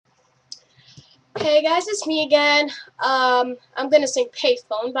Hey guys, it's me again. I'm gonna sing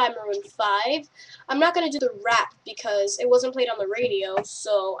Payphone by Maroon 5. I'm not gonna do the rap because it wasn't played on the radio,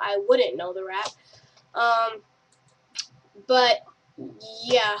 so I wouldn't know the rap. Um, but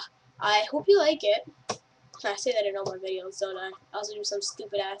yeah, I hope you like it. I say that in all my videos, don't I? I also do some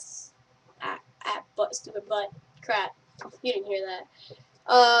stupid ass, stupid butt crap. You didn't hear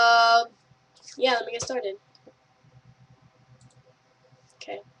that. Yeah, let me get started.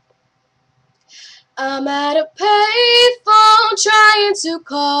 Okay. I'm at a payphone trying to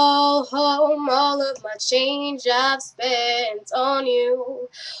call home all of my change I've spent on you.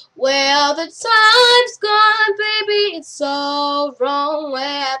 Well, the time's gone, baby, it's all wrong. We're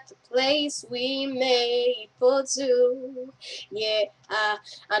at the place we made for two. Yeah,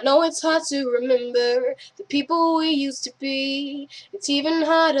 I know it's hard to remember the people we used to be. It's even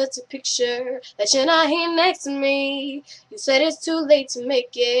harder to picture that you're not here next to me. You said it's too late to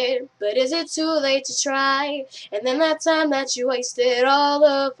make it, but is it too late to try? And then that time that you wasted, all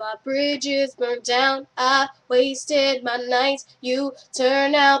of our bridges burned down. I wasted my nights, you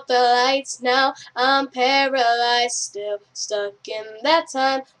turned out the lights. Now I'm paralyzed, still stuck in that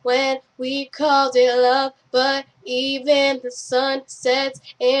time when we called it love. But even the sun sets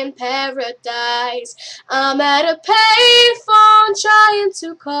in paradise. I'm at a payphone trying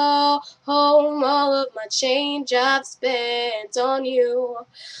to call home all of my change I've spent on you.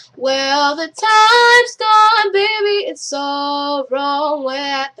 Well, the time's gone, baby, it's all wrong. We're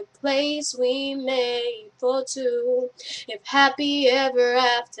at the place we made for two. If happy ever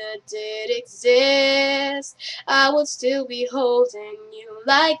after did exist, I would still be holding you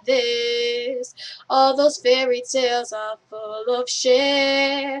like this. All those fairy tales are full of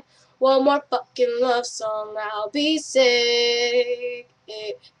shit. One more fucking love song, I'll be sick.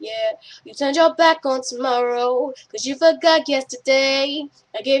 Yeah, you turned your back on tomorrow, 'cause you forgot yesterday.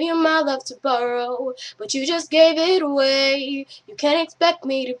 I gave you my love to borrow, but you just gave it away. You can't expect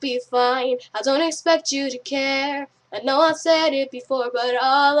me to be fine, I don't expect you to care. I know I said it before, but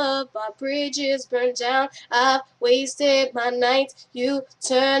all of our bridges burned down. I've wasted my nights, you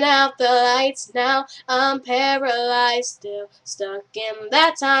turn out the lights. Now I'm paralyzed, still stuck in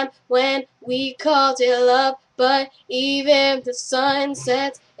that time when we called it love. But even the sun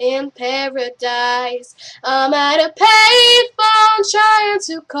sets in paradise. I'm at a payphone trying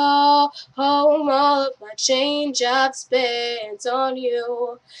to call home all of my change I've spent on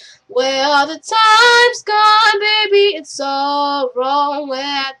you. Well, the time's gone, baby, it's all wrong. We're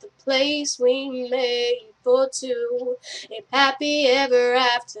at the place we made for two. If happy ever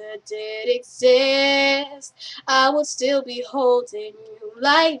after did exist, I would still be holding you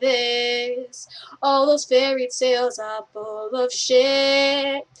like this. All those fairy tales are full of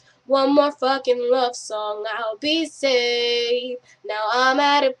shit. One more fucking love song, I'll be safe. Now I'm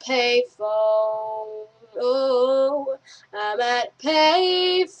at a payphone. Oh, I'm at a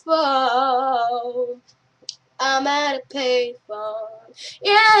payphone. I'm at a payphone.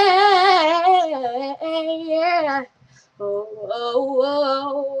 Yeah, yeah. Oh, oh,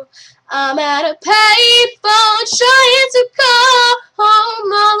 oh. I'm at a payphone trying to call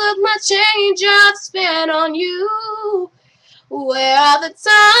home all of my change I've spent on you. Where are the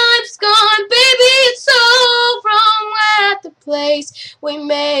times gone, baby? It's so wrong. We're at the place we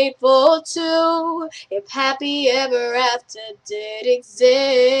made for two. If happy ever after did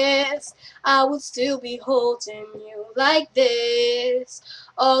exist, I would still be holding you like this.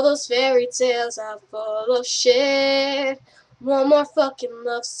 All those fairy tales are full of shit. One more fucking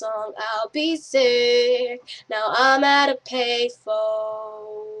love song, I'll be sick. Now I'm at a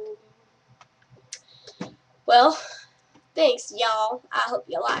payphone. Well, thanks, y'all. I hope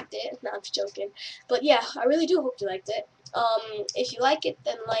you liked it. No, I'm just joking. But yeah, I really do hope you liked it. If you like it,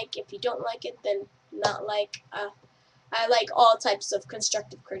 then like. If you don't like it, then not like. I like all types of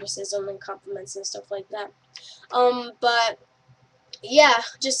constructive criticism and compliments and stuff like that. But yeah,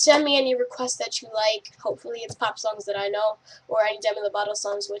 just send me any requests that you like. Hopefully it's pop songs that I know, or any Demi Lovato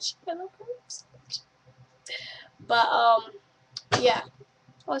songs, which I love her so much. But yeah.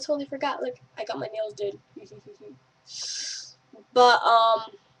 Oh, I totally forgot. Look, I got my nails did. But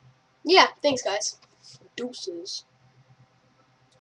yeah, thanks guys. Deuces.